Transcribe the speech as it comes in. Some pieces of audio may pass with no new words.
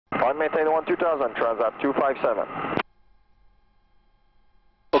Line maintain 2000, Transat 257.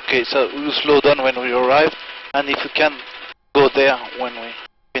 Okay, so we'll slow down when we arrive, and if we can go there when we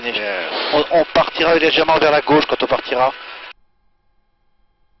finish. Yes. On partira légèrement vers la gauche quand on partira.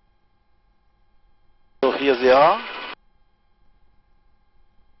 So here they are.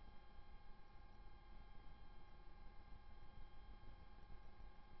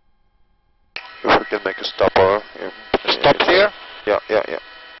 If we can make a stop over. Stop here? Yeah.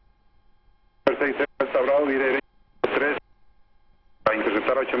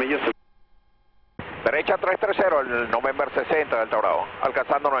 Derecha 330, el November 60 del Taurado,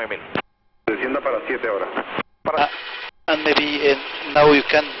 alcanzando 9000. Descienda para 7 horas. And maybe now you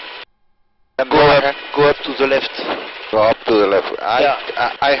can go up to the left. Go up to the left. Yeah.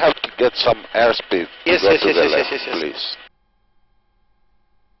 I have to get some airspeed. Yes, go yes, to yes, the yes, left, yes, yes. please.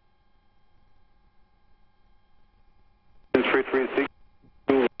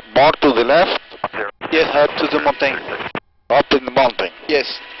 More to the left? Yes, up to the mountain. Up in the mountain.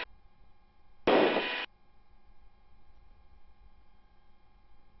 Yes.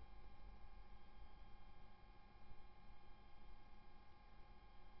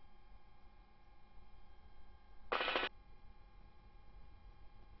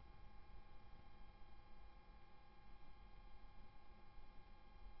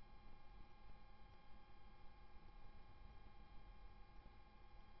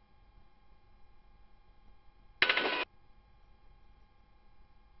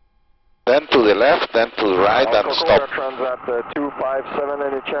 Then to the left, then to the right, and stop. Transat 257,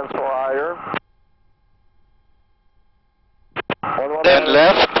 any chance for higher? Then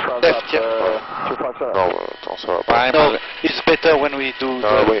left. Left, yeah. 257. No, also prime. No, it's better when we do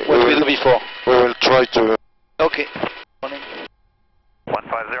what we do before. We will try to Okay. Morning.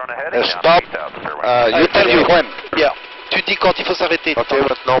 150 on the heading. stop. You tell me when. Yeah. Tu dis quand il faut s'arrêter. Ok,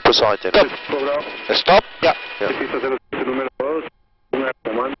 maintenant on peut s'arrêter. Stop. Stop? Yeah.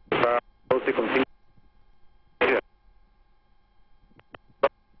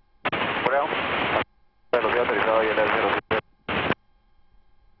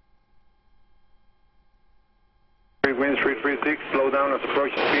 Wind 336, slow down as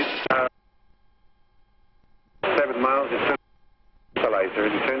approach speed, 7 miles, stabilizer,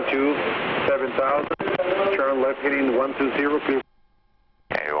 descend to 7,000, turn left heading 120, clear.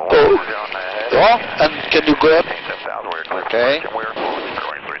 Oh, and can you go up? Okay.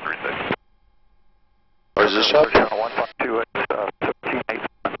 Where's the shot?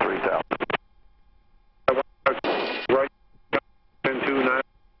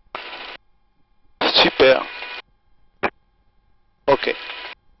 Super. Ok.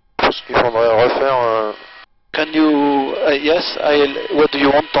 Parce qu'il faudrait refaire. Can you? Yes. What do you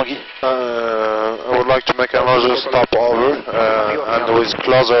want, Tanguy? I would like to make another stop over and with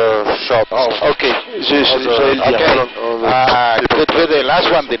closer shots. Oh, okay. J'allais le dire. Could be the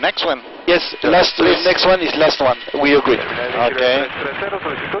last one, the next one. Yes. Last. The next one is last one. We agree. Okay.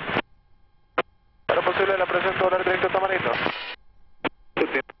 ¿Era posible la presencia de volar directo a Tamarito?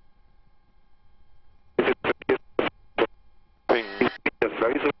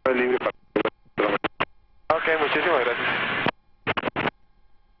 Ok, muchísimas gracias.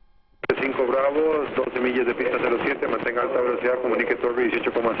 5 Bravo, 12 millas de pista 07, mantenga alta velocidad, comunique torre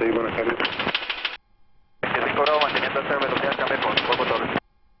 18,6, buenas tardes. 5 Bravo, manteniendo alta velocidad, cambie con poco torre.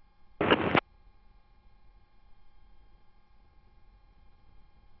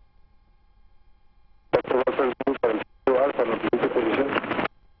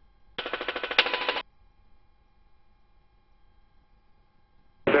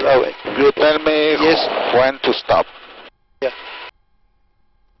 You tell me when to stop. Yeah.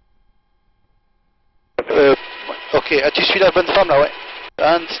 Ok, tu suis la bonne femme là, ouais.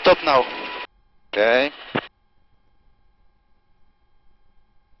 And stop now. Okay.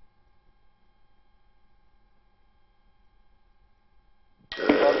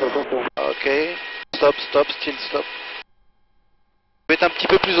 Ok. Stop, still stop. Tu peux être un petit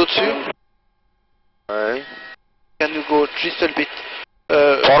peu plus au-dessus. Ouais. Can you go just a bit?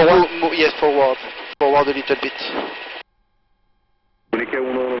 Forward? Yes, forward. Forward a little bit.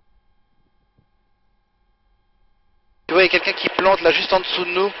 Tu vois, il y a quelqu'un qui plante là juste en dessous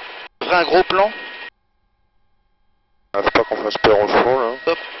de nous. On ferait un gros plan. Faut pas qu'on fasse peur au fond là.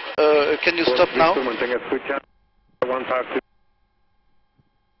 Stop. Can you stop now?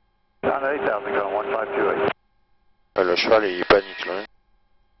 Le cheval il panique là.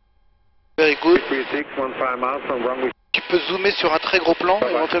 Very good. Tu peux zoomer sur un très gros plan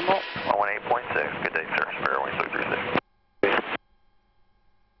éventuellement.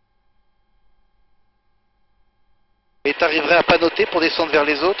 Et t'arriverais à pas noter pour descendre vers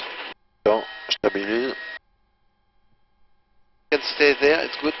les autres. Stabilise. You can stay there,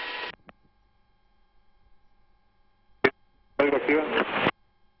 it's good. Código activa.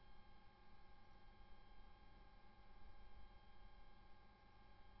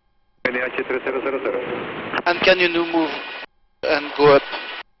 NH 3000. And can you now move and go up?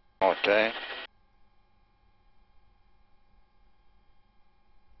 Okay.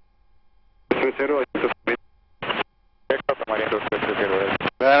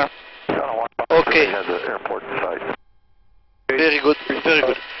 There. Okay. Very good, very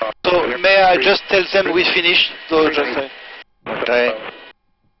good. So may I just tell them we finished? So just say Okay.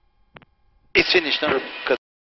 it's finished, huh?